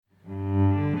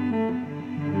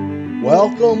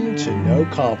Welcome to No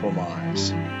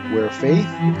Compromise, where faith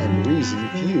and reason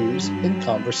fuse in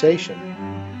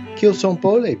conversation. Qu'ils sont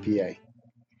beaux les pieds.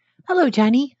 Hello,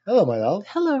 Johnny. Hello, my love.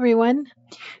 Hello, everyone.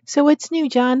 So what's new,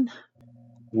 John?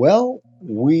 Well,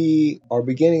 we are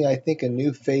beginning, I think, a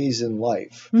new phase in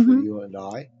life for you and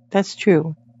I. That's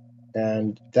true.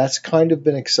 And that's kind of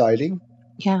been exciting.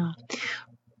 Yeah.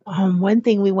 One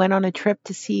thing, we went on a trip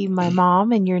to see my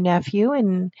mom and your nephew,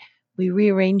 and we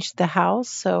rearranged the house.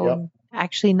 So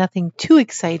actually nothing too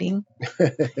exciting.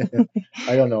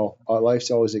 I don't know. Our life's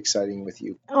always exciting with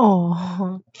you.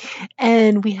 Oh,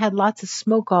 and we had lots of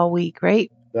smoke all week,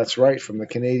 right? That's right, from the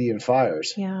Canadian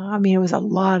fires. Yeah. I mean, it was a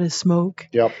lot of smoke.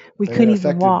 Yep. We and couldn't it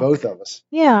even affected walk. both of us.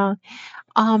 Yeah.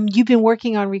 You've been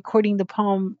working on recording the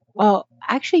poem. Well,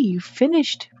 actually, you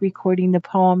finished recording the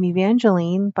poem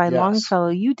Evangeline by Longfellow.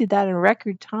 You did that in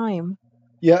record time.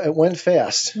 Yeah, it went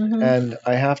fast. And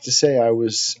I have to say I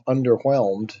was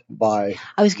underwhelmed by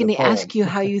I was going the to poem. ask you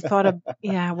how you thought of,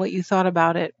 what you thought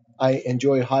about it. I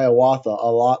enjoy Hiawatha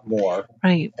a lot more.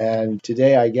 Right. And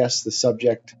today, I guess the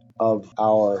subject of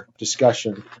our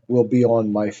discussion will be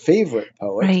on my favorite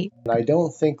poet. Right. And I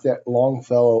don't think that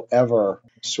Longfellow ever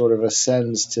sort of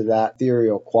ascends to that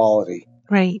ethereal quality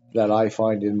that I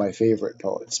find in my favorite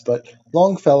poets. But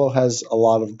Longfellow has a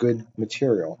lot of good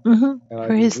material. And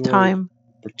for his time.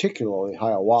 Particularly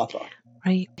Hiawatha.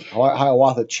 Right.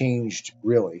 Hiawatha changed,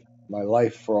 really, my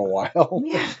life for a while.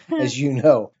 As you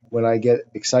know, when I get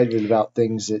excited about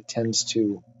things, it tends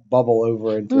to bubble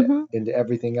over into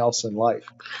everything else in life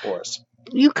for us.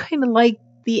 You kind of like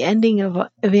the ending of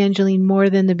Evangeline more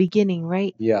than the beginning,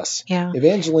 right? Yes. Yeah.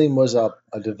 Evangeline was a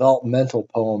developmental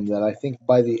poem that I think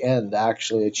by the end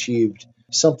actually achieved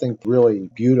something really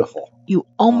beautiful. You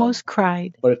almost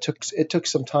cried. But it took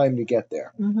some time to get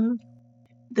there.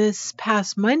 This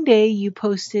past Monday, you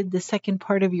posted the second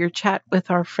part of your chat with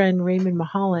our friend Raymond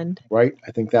Mulholland. Right.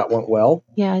 I think that went well.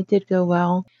 Yeah, it did go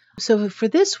well. So for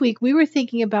this week, we were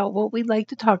thinking about what we'd like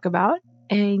to talk about.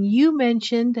 And you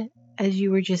mentioned, as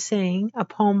you were just saying, a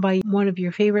poem by one of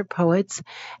your favorite poets,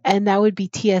 and that would be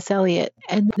T.S. Eliot.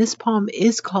 And this poem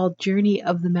is called Journey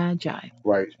of the Magi.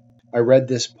 Right. I read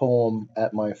this poem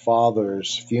at my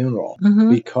father's funeral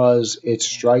because it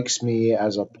strikes me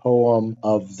as a poem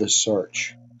of the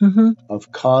search,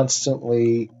 of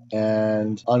constantly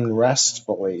and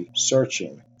unrestfully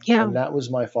searching. Yeah. And that was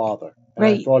my father. And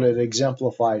I thought it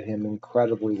exemplified him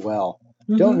incredibly well.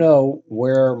 Don't know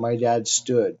where my dad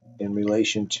stood in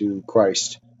relation to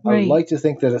Christ. I would like to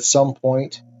think that at some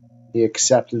point he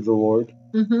accepted the Lord.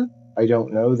 I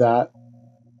don't know that.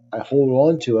 I hold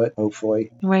on to it,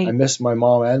 hopefully. I miss my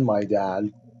mom and my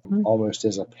dad almost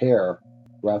as a pair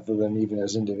rather than even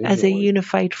as individuals. As a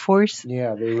unified force?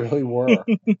 Yeah, they really were.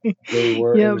 They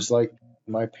were. It was like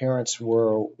my parents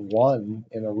were one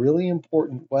in a really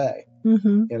important way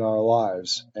in our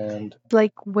lives. And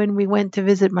like when we went to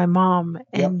visit my mom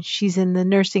and she's in the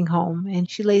nursing home and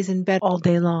she lays in bed all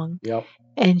day long.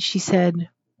 And she said,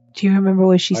 do you remember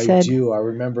what she said? I do. I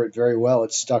remember it very well.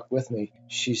 It stuck with me.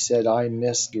 She said, I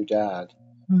missed your dad.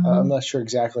 I'm not sure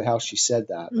exactly how she said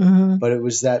that, but it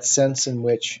was that sense in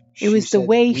which it was the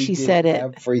way she said it.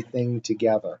 Everything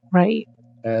together. Right.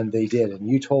 And they did. And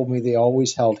you told me they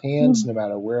always held hands no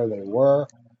matter where they were.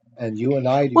 And you and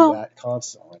I do that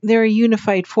constantly. They're a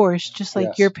unified force, just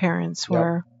like your parents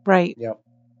were. Right. Yep.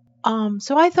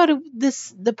 So I thought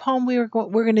the poem we're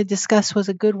going to discuss was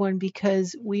a good one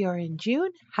because we are in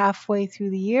June, halfway through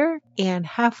the year, and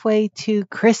halfway to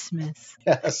Christmas.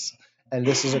 Yes, and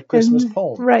this is a Christmas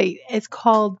poem. Right. It's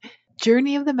called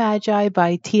Journey of the Magi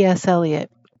by T.S.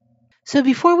 Eliot. So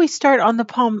before we start on the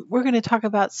poem, we're going to talk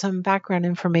about some background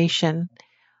information.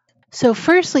 So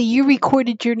firstly, you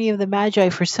recorded Journey of the Magi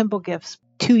for Simple Gifts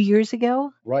 2 years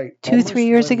ago? Right. 3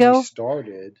 years ago? We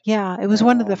started. Yeah, it was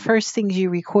one of the first things you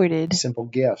recorded. Simple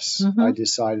Gifts. I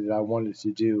decided I wanted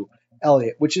to do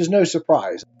Eliot, which is no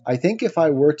surprise. I think if I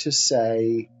were to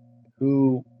say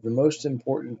who the most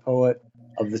important poet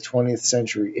of the 20th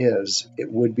century is,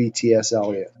 it would be T.S.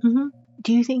 Eliot.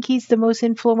 Do you think he's the most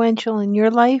influential in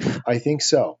your life? I think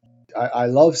so. I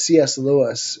love C.S.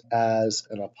 Lewis as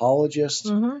an apologist,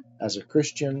 as a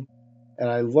Christian, and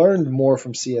I learned more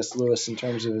from C.S. Lewis in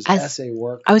terms of his essay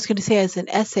work. I was going to say as an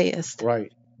essayist.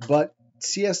 Right. But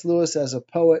C.S. Lewis as a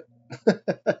poet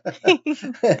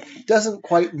doesn't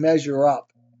quite measure up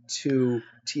to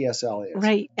T.S. Eliot.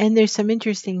 Right. And there's some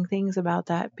interesting things about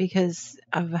that because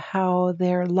of how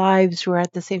their lives were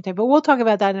at the same time. But we'll talk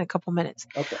about that in a couple minutes.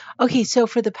 Okay. So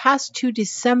for the past 2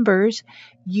 Decembers,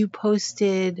 you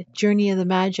posted Journey of the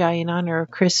Magi in honor of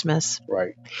Christmas.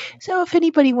 Right. So if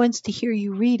anybody wants to hear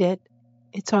you read it,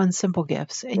 It's on Simple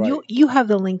Gifts. And Right. you have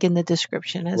the link in the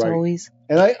description, as Right. always.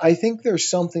 And I think there's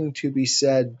something to be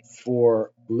said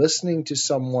for listening to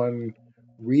someone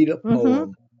read a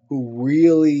poem who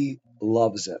really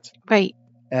loves it. Right.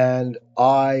 And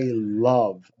I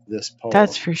love this poem.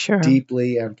 That's for sure.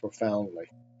 Deeply and profoundly.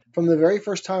 From the very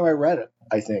first time I read it,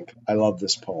 I think I love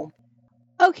this poem.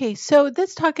 Okay, so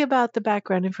let's talk about the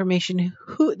background information.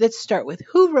 Let's start with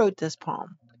who wrote this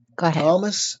poem. Go ahead.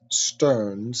 Thomas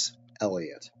Stearns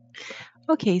Eliot.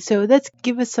 Okay, so let's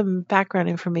give us some background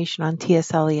information on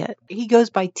T.S. Eliot. He goes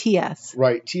by T.S.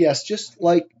 Right, T.S., just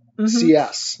like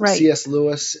C.S. Right. C.S.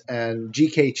 Lewis and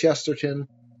G.K. Chesterton.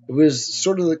 It was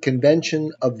sort of the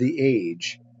convention of the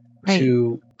age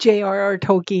to J.R.R.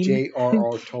 Tolkien.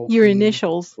 J.R.R. Tolkien. Your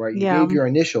initials. Right, you gave your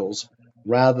initials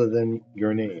rather than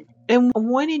your name. And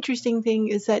one interesting thing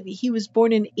is that he was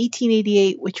born in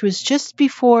 1888, which was just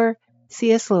before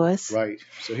C.S. Lewis. Right,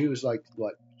 so he was like,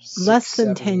 what? Less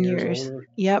than 10 years. Older?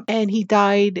 Yep. And he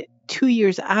died 2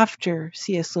 years after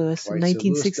C.S. Lewis in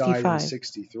 1965. So Lewis died in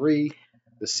 1963,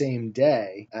 the same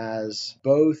day as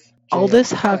both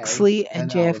Aldous Huxley and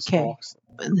JFK.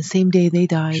 And the same day they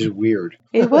died. Which is weird.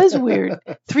 It was weird.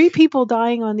 3 people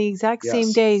dying on the exact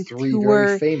same day who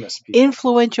were famous people.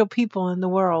 Influential people in the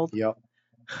world. Yep.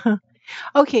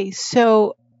 Okay,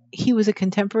 so he was a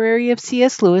contemporary of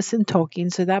C.S. Lewis and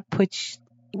Tolkien, so that puts,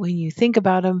 when you think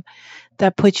about him,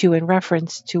 that puts you in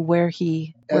reference to where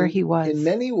he was. In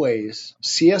many ways,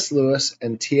 C.S. Lewis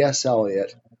and T.S.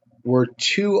 Eliot were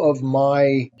 2 of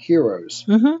my heroes.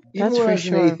 Even when I was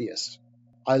an atheist.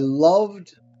 I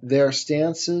loved their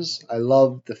stances. I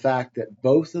loved the fact that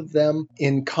both of them,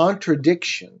 in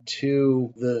contradiction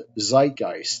to the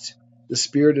zeitgeist, the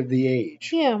spirit of the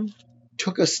age,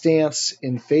 took a stance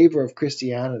in favor of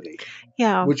Christianity.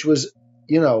 Yeah. Which was,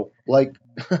 like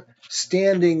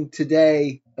standing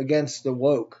today against the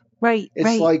woke. Right.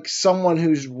 It's like someone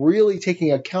who's really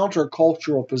taking a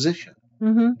countercultural position.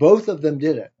 Both of them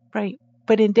did it. Right.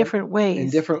 But in different ways. In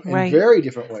very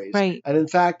different ways. Right. And in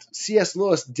fact, C.S.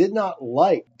 Lewis did not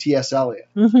like T.S. Eliot.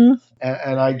 And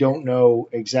I don't know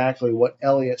exactly what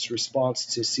Eliot's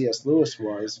response to C.S. Lewis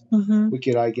was. We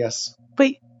could, I guess,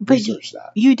 research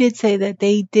that. You did say that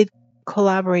they did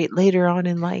collaborate later on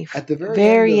in life. At the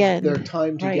very end of their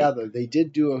time together, they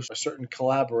did do a certain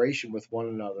collaboration with one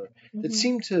another that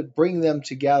seemed to bring them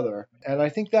together. And I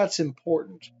think that's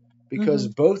important. Because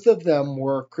both of them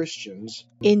were Christians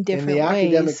in different the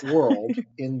ways. Academic world,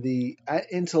 in the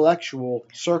intellectual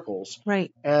circles. Right.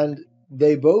 And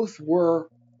they both were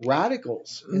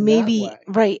radicals in that way.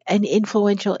 Right. And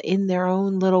influential in their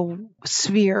own little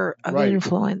sphere of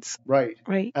influence. Right.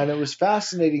 Right. And it was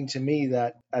fascinating to me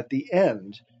that at the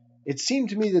end, it seemed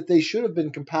to me that they should have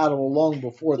been compatible long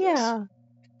before this. Yeah.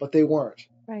 But they weren't.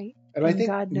 Right. And I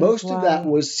think most of that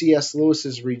was C.S.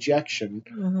 Lewis's rejection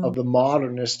of the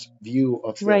modernist view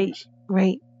of things.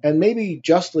 Right. And maybe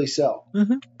justly so.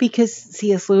 Because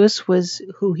C.S. Lewis was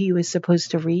who he was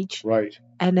supposed to reach. Right.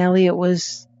 And Eliot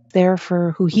was there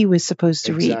for who he was supposed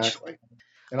to reach. Exactly.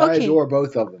 And I adore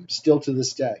both of them, still to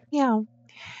this day. Yeah.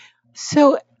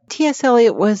 So T.S.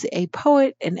 Eliot was a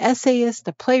poet, an essayist,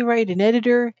 a playwright, an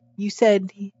editor. You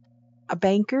said a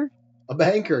banker? A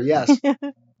banker, yes.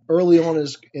 Early on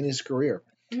in his career.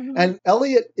 And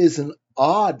Eliot is an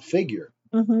odd figure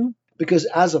because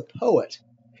as a poet,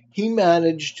 he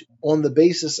managed on the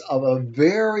basis of a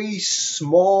very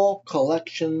small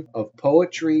collection of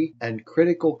poetry and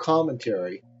critical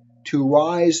commentary to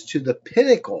rise to the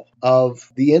pinnacle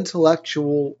of the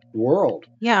intellectual world.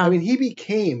 Yeah. I mean, he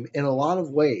became, in a lot of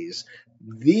ways,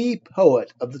 the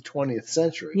poet of the 20th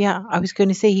century. Yeah, I was going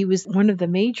to say he was one of the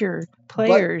major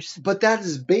players. But that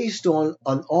is based on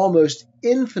an almost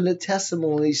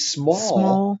infinitesimally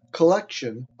small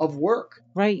collection of work.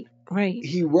 Right.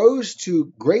 He rose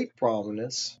to great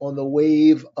prominence on the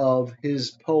wave of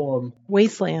his poem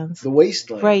Wastelands. The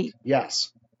Wasteland. Right.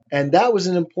 Yes. And that was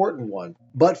an important one.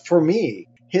 But for me,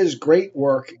 his great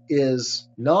work is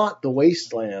not The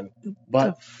Wasteland,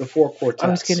 but the 4 quartets. I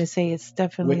was going to say it's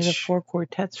definitely the 4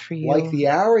 quartets for you. Like the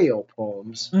Ariel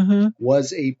poems,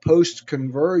 was a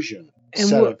post-conversion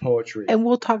set of poetry. And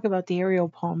we'll talk about the Ariel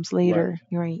poems later.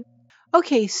 Right.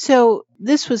 Okay, so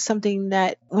this was something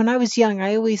that when I was young,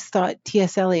 I always thought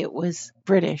T.S. Eliot was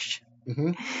British.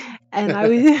 And I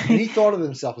was and he thought of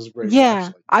himself as British. Yeah.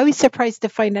 Actually. I was surprised to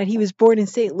find out he was born in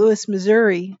St. Louis,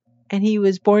 Missouri. And he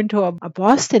was born to a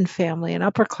Boston family, an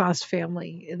upper class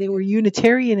family. They were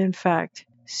Unitarian, in fact.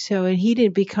 So, and he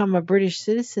didn't become a British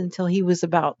citizen until he was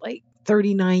about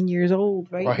 39 years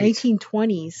old, right?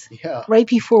 1920s. Yeah. Right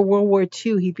before World War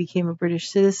II, he became a British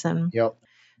citizen. Yep.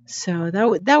 So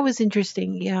that was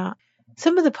interesting, yeah.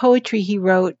 some of the poetry he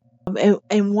wrote,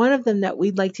 and one of them that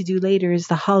we'd like to do later is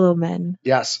the Hollow Men.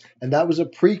 Yes, and that was a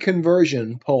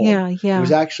pre-conversion poem. Yeah. It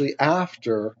was actually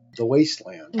after the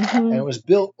Wasteland, and it was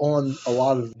built on a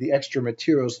lot of the extra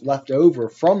materials left over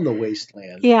from the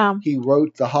Wasteland. Yeah. He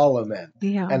wrote the Hollow Men.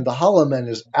 Yeah. And the Hollow Men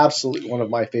is absolutely one of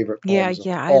my favorite poems of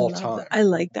all time. I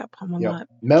like that poem a lot.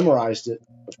 Memorized it,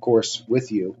 of course,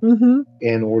 with you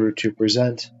in order to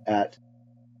present at...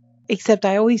 Except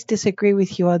I always disagree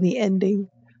with you on the ending.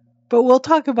 But we'll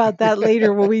talk about that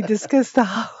later when we discuss the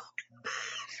Hollow.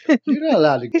 You're not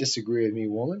allowed to disagree with me,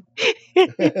 woman.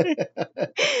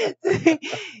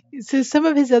 So some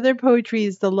of his other poetry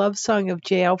is the Love Song of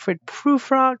J. Alfred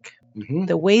Prufrock,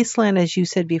 The Wasteland, as you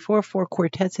said before, Four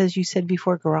Quartets, as you said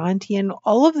before, Garantian.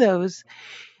 All of those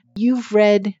you've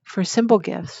read for Simple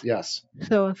Gifts. Yes.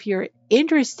 So if you're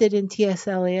interested in T.S.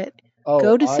 Eliot,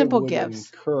 go to Simple Gifts. I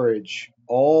would encourage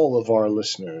all of our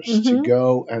listeners to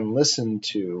go and listen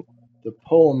to the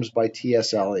poems by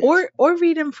T.S. Eliot. Or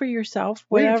read them for yourself,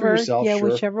 whatever. Read it for yourself, yeah,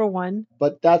 sure. Whichever one.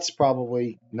 But that's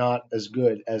probably not as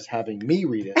good as having me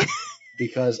read it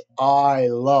because I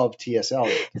love T.S.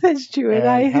 Eliot. That's true.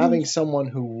 And having someone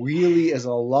who really is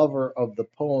a lover of the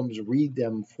poems read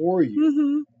them for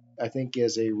you, I think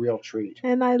is a real treat.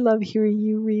 And I love hearing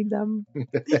you read them.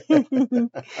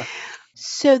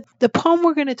 So the poem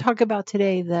we're going to talk about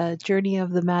today, The Journey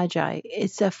of the Magi,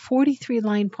 it's a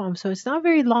 43-line poem, so it's not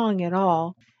very long at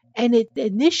all. And it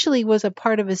initially was a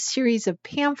part of a series of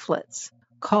pamphlets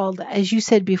called, as you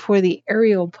said before, the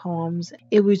Ariel Poems.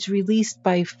 It was released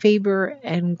by Faber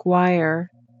and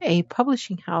Guire, a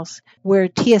publishing house where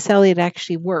T.S. Eliot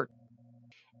actually worked.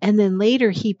 And then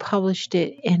later he published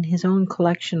it in his own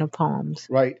collection of poems.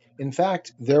 Right. In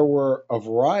fact, there were a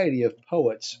variety of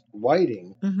poets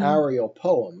writing Ariel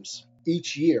poems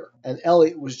each year, and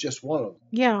Eliot was just one of them.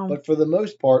 Yeah. But for the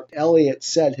most part, Eliot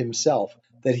said himself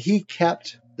that he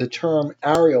kept the term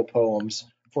Ariel poems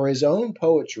for his own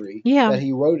poetry that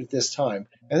he wrote at this time.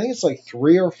 I think it's like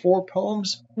 3 or 4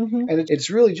 poems, and it's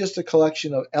really just a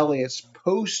collection of Eliot's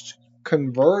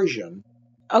post-conversion.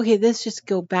 Okay, let's just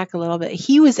go back a little bit.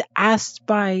 He was asked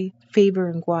by Faber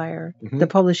and Guire, the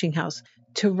publishing house,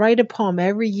 to write a poem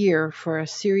every year for a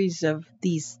series of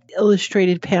these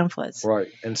illustrated pamphlets. Right,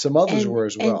 and some others were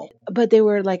as well. But they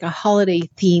were like a holiday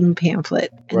theme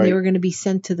pamphlet, and they were going to be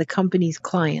sent to the company's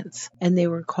clients, and they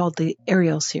were called the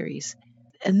Ariel series.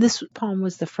 And this poem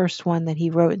was the first one that he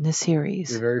wrote in the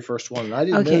series. The very first one. And I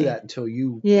didn't know that until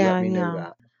you let me know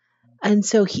that. And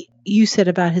so you said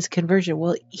about his conversion.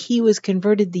 Well, he was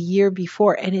converted the year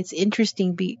before, and it's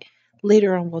interesting.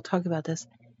 Later on, we'll talk about this.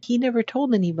 He never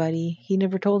told anybody. He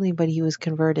was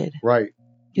converted. Right.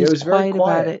 He was very quiet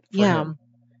about it. Him.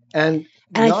 And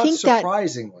not I think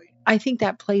surprisingly. I think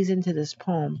that plays into this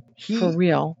poem for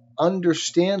real.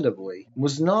 Understandably,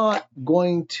 was not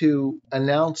going to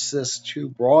announce this too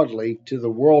broadly to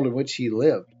the world in which he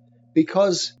lived.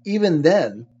 Because even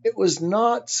then, it was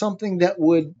not something that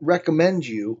would recommend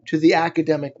you to the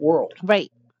academic world.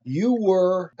 Right. You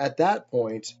were, at that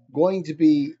point, going to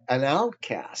be an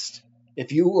outcast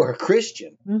if you were a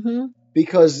Christian.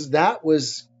 Because that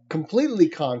was completely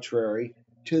contrary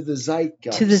to the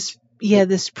zeitgeist. To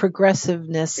this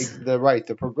progressiveness.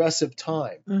 The progressive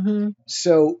time.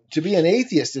 So to be an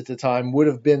atheist at the time would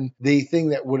have been the thing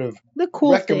that would have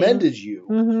recommended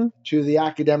you to the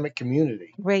academic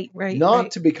community. Right.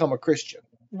 Not to become a Christian.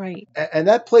 Right. And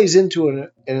that plays into in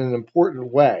an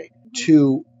important way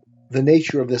to the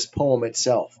nature of this poem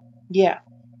itself. Yeah.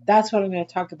 That's what I'm going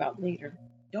to talk about later.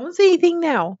 Don't say anything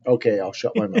now. Okay, I'll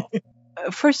shut my mouth.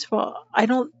 First of all,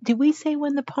 did we say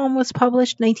when the poem was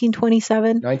published?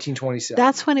 1927? 1927.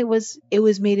 That's when it was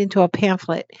made into a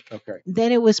pamphlet. Okay.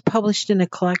 Then it was published in a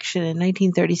collection in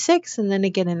 1936 and then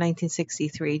again in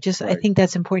 1963. I think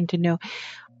that's important to know.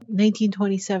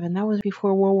 1927, that was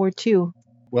before World War II.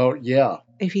 Well, yeah.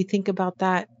 If you think about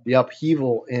that. The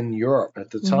upheaval in Europe at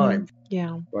the time.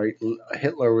 Yeah. Right?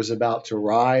 Hitler was about to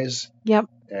rise. Yep.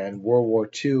 And World War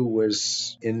II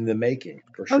was in the making,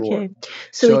 for sure. Okay.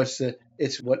 So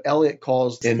it's what Eliot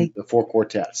calls in the Four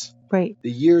Quartets. Right.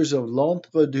 The years of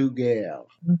l'entre-deux-guerres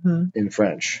in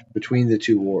French, between the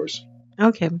two wars.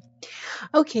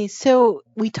 Okay, so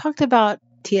we talked about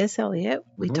T.S. Eliot.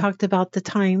 We talked about the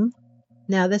time.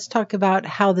 Now let's talk about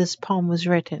how this poem was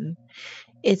written.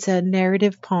 It's a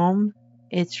narrative poem.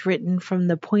 It's written from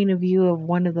the point of view of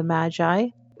one of the Magi.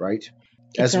 Right.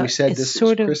 As we said, this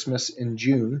is Christmas in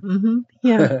June.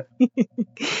 Yeah.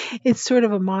 It's sort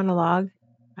of a monologue.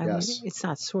 Yes. It's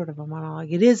not sort of a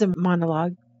monologue. It is a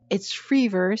monologue. It's free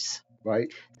verse.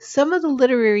 Right. Some of the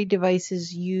literary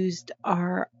devices used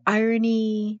are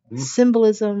irony,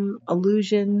 symbolism,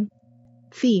 allusion.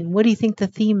 theme? What do you think the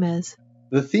theme is?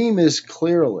 The theme is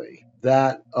clearly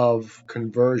that of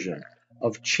conversion,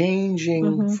 of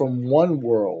changing from one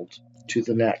world to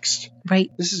the next.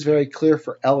 Right. This is very clear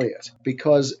for Eliot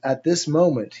because at this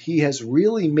moment he has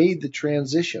really made the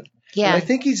transition. Yeah. And I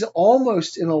think he's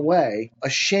almost in a way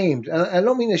ashamed. And I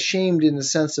don't mean ashamed in the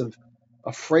sense of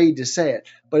afraid to say it,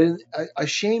 but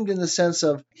ashamed in the sense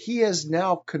of he has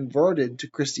now converted to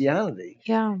Christianity.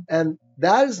 Yeah. And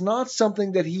that is not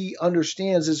something that he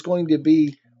understands is going to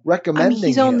be recommending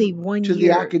he's only him 1 to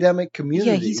year. the academic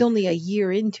community. Yeah, he's only a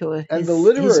year into it. And the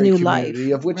literary new community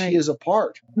life. of which right. he is a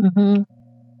part. Mm-hmm.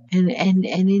 And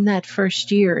in that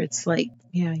first year, it's like,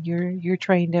 yeah, you're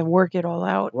trying to work it all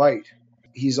out. Right.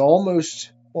 He's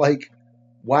almost like,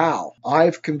 wow,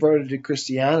 I've converted to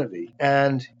Christianity,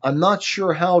 and I'm not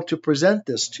sure how to present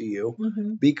this to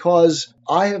you because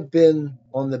I have been,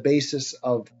 on the basis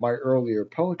of my earlier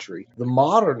poetry, the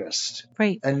modernist.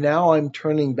 Right. And now I'm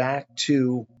turning back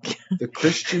to the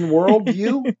Christian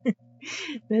worldview.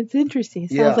 That's interesting.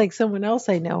 It sounds like someone else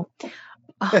I know.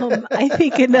 I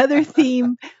think another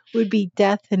theme would be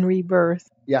death and rebirth.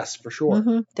 Yes, for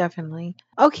sure. Definitely.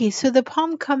 Okay, so the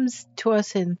poem comes to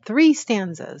us in 3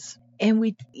 stanzas.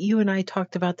 And you and I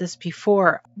talked about this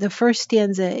before. The first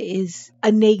stanza is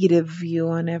a negative view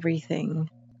on everything.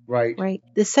 Right. Right.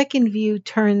 The second view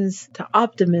turns to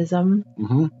optimism,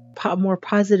 more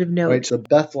positive note. Right. It's the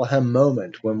Bethlehem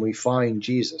moment when we find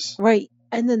Jesus. Right.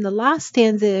 And then the last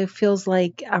stanza feels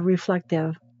like a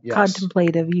reflective,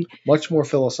 contemplative. Much more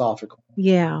philosophical.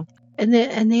 Yeah. And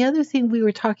the other thing we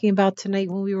were talking about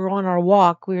tonight when we were on our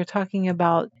walk, we were talking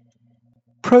about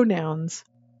pronouns.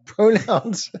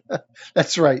 Pronouns.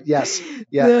 That's right. Yes.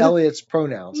 Yeah. Eliot's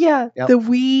pronouns. Yeah. Yep. The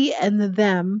we and the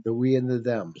them. The we and the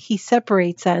them. He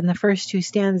separates that in the first 2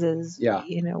 stanzas. Yeah.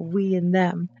 We and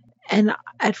them. And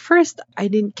at first I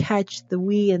didn't catch the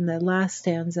we in the last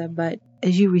stanza, but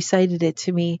as you recited it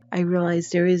to me, I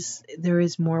realized there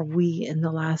is more we in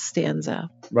the last stanza.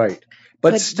 Right.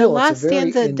 But still, it's a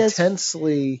very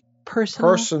intensely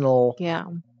personal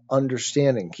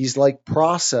understanding. He's like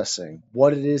processing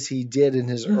what it is he did in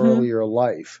his earlier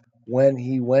life when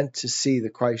he went to see the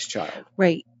Christ child.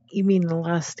 Right. You mean the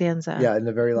last stanza? Yeah, in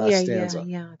the very last stanza.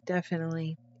 Yeah,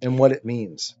 definitely. And what it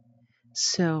means.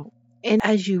 So, and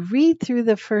as you read through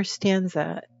the first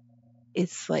stanza,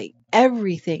 it's like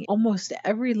everything, almost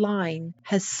every line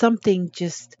has something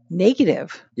just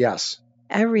negative. Yes.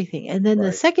 Everything. And then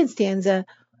the second stanza,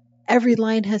 every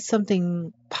line has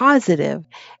something positive.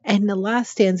 And the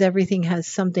last stanza, everything has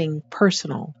something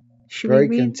personal. Very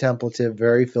contemplative,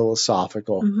 very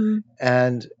philosophical.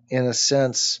 And in a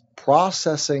sense,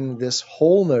 processing this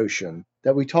whole notion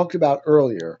that we talked about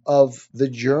earlier of the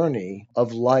journey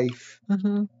of life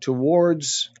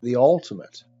towards the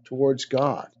ultimate, towards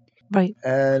God. Right.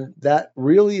 And that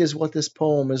really is what this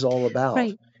poem is all about.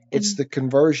 Right. It's the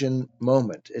conversion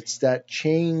moment. It's that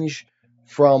change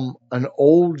from an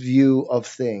old view of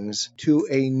things to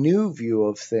a new view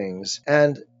of things.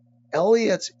 And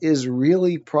Eliot is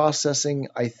really processing,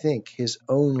 I think, his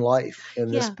own life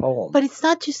in this poem. But it's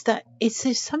not just that. It's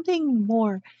just something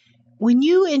more. When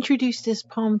you introduced this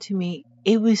poem to me,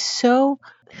 it was so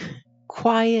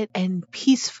quiet and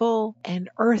peaceful and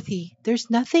earthy. There's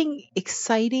nothing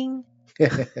exciting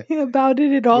about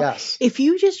it at all. Yes. If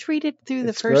you just read it through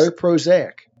it's very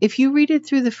prosaic. If you read it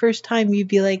through the first time, you'd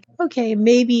be like, okay,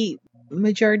 maybe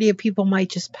majority of people might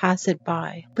just pass it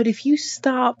by. But if you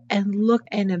stop and look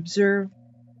and observe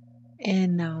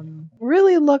and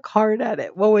really look hard at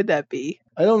it, what would that be?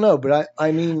 I don't know, but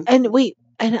I mean... And wait,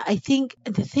 and I think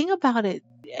the thing about it,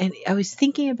 and I was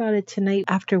thinking about it tonight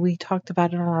after we talked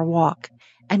about it on our walk,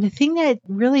 and the thing that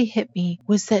really hit me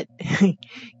was that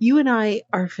you and I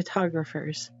are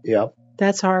photographers. Yep.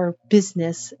 That's our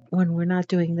business when we're not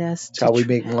doing this. That's how we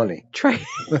make money.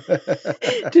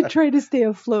 To try to stay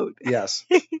afloat. Yes.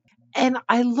 And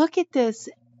I look at this,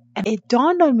 and it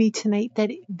dawned on me tonight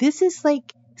that this is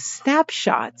like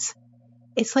snapshots.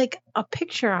 It's like a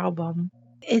picture album.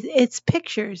 It's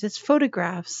pictures. It's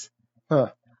photographs. Huh.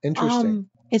 Interesting.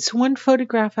 It's one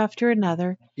photograph after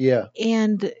another. Yeah.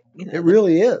 And it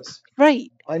really is.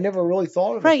 Right. I never really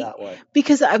thought of it that way.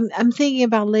 Because I'm thinking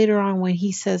about later on when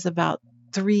he says about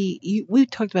we've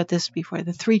talked about this before,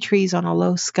 the 3 trees on a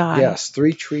low sky. Yes,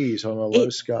 3 trees on a low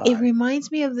sky. It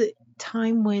reminds me of the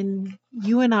time when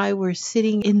you and I were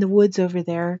sitting in the woods over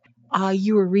there.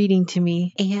 You were reading to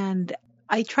me, and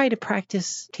I try to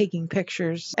practice taking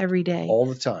pictures every day. All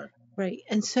the time. Right.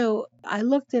 And so I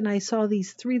looked and I saw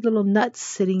these 3 little nuts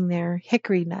sitting there,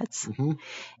 hickory nuts.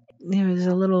 There was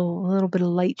a little bit of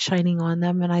light shining on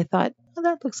them, and I thought, oh,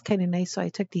 that looks kind of nice. So I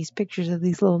took these pictures of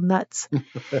these little nuts.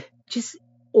 just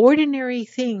ordinary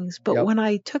things. But Yep. when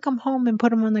I took them home and put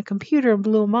them on the computer and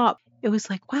blew them up, it was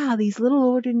like, wow, these little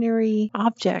ordinary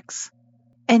objects.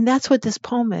 And that's what this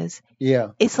poem is.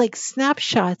 Yeah. It's like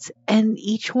snapshots, and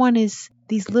each one is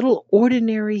these little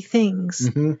ordinary things.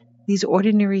 Mm-hmm. These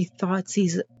ordinary thoughts,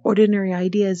 these ordinary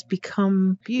ideas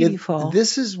become beautiful.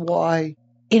 This is why,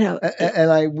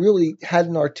 and I really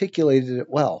hadn't articulated it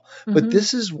well, but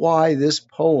this is why this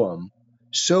poem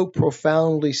so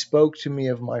profoundly spoke to me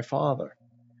of my father.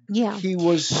 Yeah. He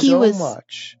was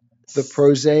much the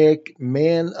prosaic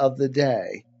man of the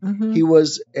day. Mm-hmm. He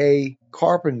was a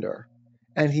carpenter,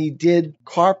 and he did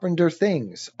carpenter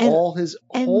things all his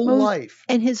whole life.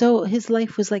 And his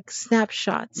life was like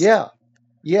snapshots. Yeah.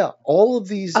 Yeah. All of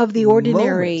these of the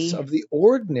ordinary. Moments of the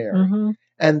ordinary. Mm-hmm.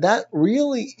 And that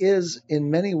really is,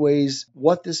 in many ways,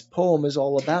 what this poem is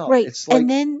all about. Right. It's like, and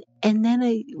then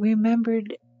I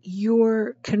remembered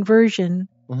your conversion.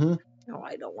 Mm-hmm. Oh,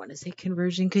 I don't want to say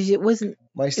conversion because it wasn't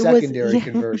my secondary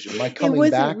conversion. My coming back. It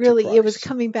wasn't really. To Christ. It was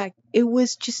coming back. It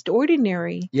was just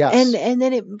ordinary. Yes. And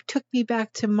then it took me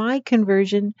back to my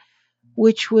conversion,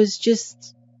 which was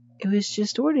just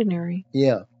ordinary.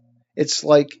 Yeah. It's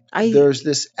like there's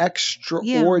this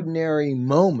extraordinary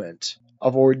moment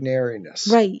of ordinariness.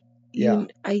 Right. Yeah.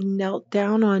 I knelt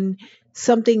down on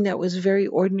something that was very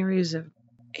ordinary. It was a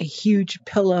huge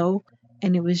pillow,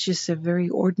 and it was just a very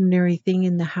ordinary thing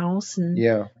in the house,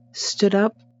 and stood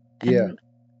up. And,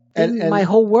 and my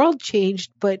whole world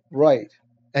changed, but... Right.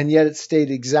 And yet it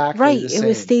stayed exactly the same.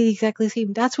 Right, it stayed exactly the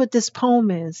same. That's what this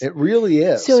poem is. It really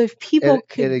is. So if people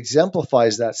it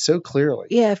exemplifies that so clearly.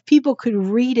 Yeah, if people could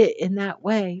read it in that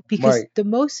way, because the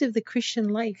most of the Christian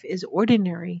life is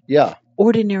ordinary. Yeah.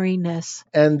 Ordinariness.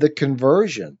 And the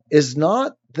conversion is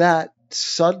not that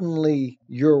suddenly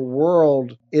your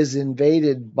world is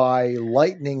invaded by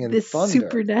lightning and thunder. This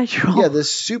supernatural. Yeah,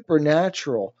 this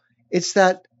supernatural. It's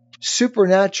that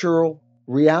supernatural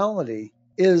reality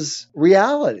is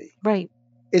reality. Right.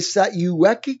 It's that you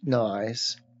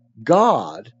recognize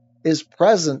God is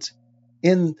present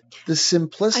in the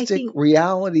simplistic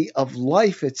reality of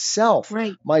life itself.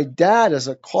 Right. My dad is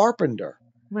a carpenter.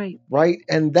 Right. Right.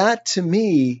 And that to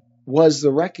me was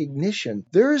the recognition.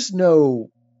 There's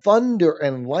no thunder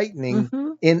and lightning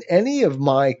in any of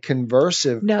my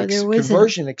conversion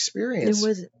experience. There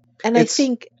wasn't. And I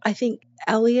think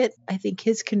Eliot,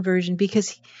 his conversion,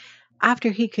 because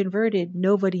after he converted,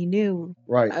 nobody knew.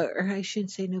 Right. Or I shouldn't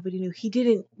say nobody knew. He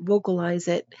didn't vocalize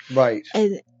it. Right.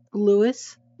 And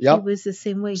Lewis, he was the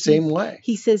same way. Same way.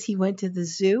 He says he went to the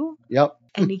zoo. Yep.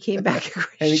 And he came back a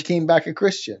Christian. And he came back a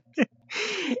Christian.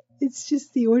 It's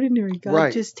just the ordinary.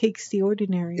 God just takes the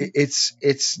ordinary.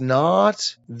 It's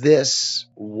not this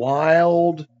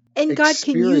wild and God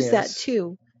can use that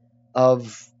too.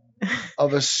 Of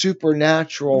a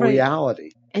supernatural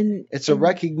reality. And it's a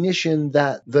recognition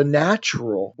that the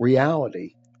natural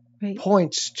reality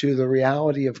points to the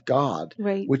reality of God,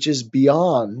 which is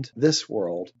beyond this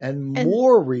world and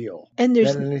more real than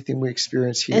anything we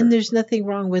experience here. And there's nothing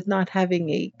wrong with not having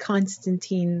a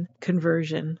Constantine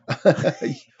conversion.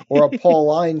 Or a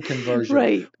Pauline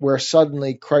conversion, where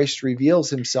suddenly Christ reveals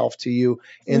himself to you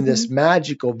in this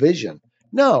magical vision.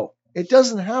 No. It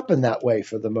doesn't happen that way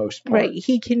for the most part. Right.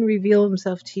 He can reveal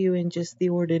himself to you in just the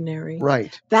ordinary.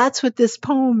 Right. That's what this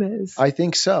poem is. I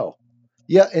think so.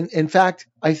 Yeah. And in fact,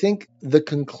 I think the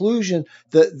conclusion,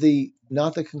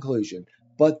 not the conclusion,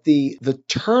 but the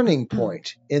turning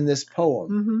point in this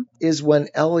poem is when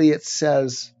Eliot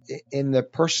says, in the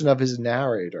person of his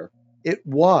narrator, it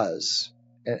was,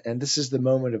 and this is the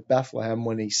moment of Bethlehem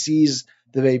when he sees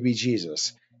the baby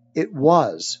Jesus, it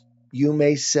was, you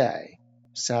may say,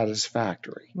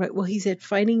 satisfactory. Right. Well, he said,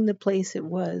 finding the place it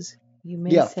was, you may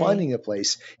say. Yeah, finding the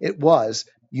place it was,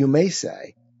 you may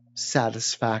say,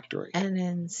 satisfactory. And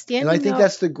then standing up. And I think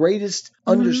that's the greatest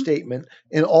understatement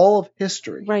in all of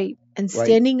history. Right. And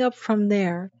standing up from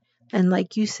there, and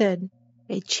like you said,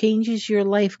 it changes your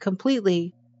life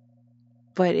completely,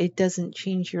 but it doesn't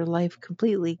change your life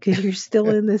completely because you're still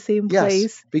in the same place.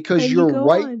 Yes, because you're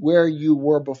right where you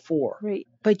were before. Right.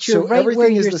 But you're right where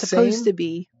you're supposed to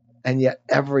be. And yet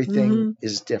everything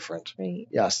is different. Right.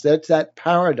 Yes, that's that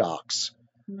paradox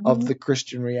of the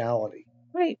Christian reality.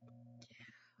 Right.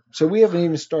 So we haven't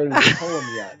even started the poem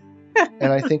yet.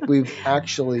 And I think we've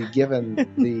actually given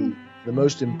the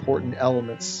most important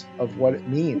elements of what it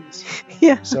means.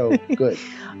 Yeah. So, good.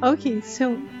 Okay,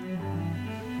 so...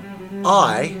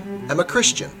 I am a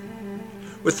Christian,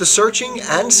 with the searching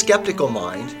and skeptical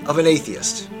mind of an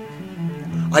atheist.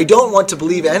 I don't want to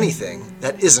believe anything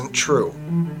that isn't true.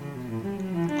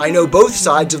 I know both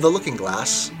sides of the looking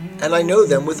glass, and I know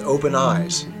them with open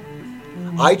eyes.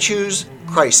 I choose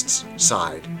Christ's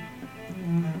side.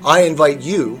 I invite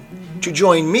you to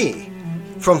join me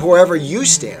from wherever you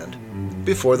stand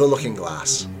before the looking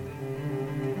glass.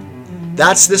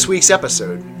 That's this week's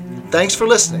episode. Thanks for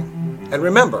listening. And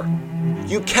remember,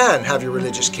 you can have your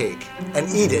religious cake and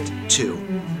eat it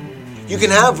too. You can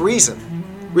have reason,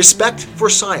 respect for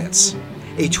science,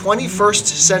 a 21st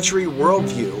century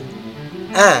worldview,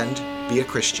 and be a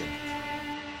Christian.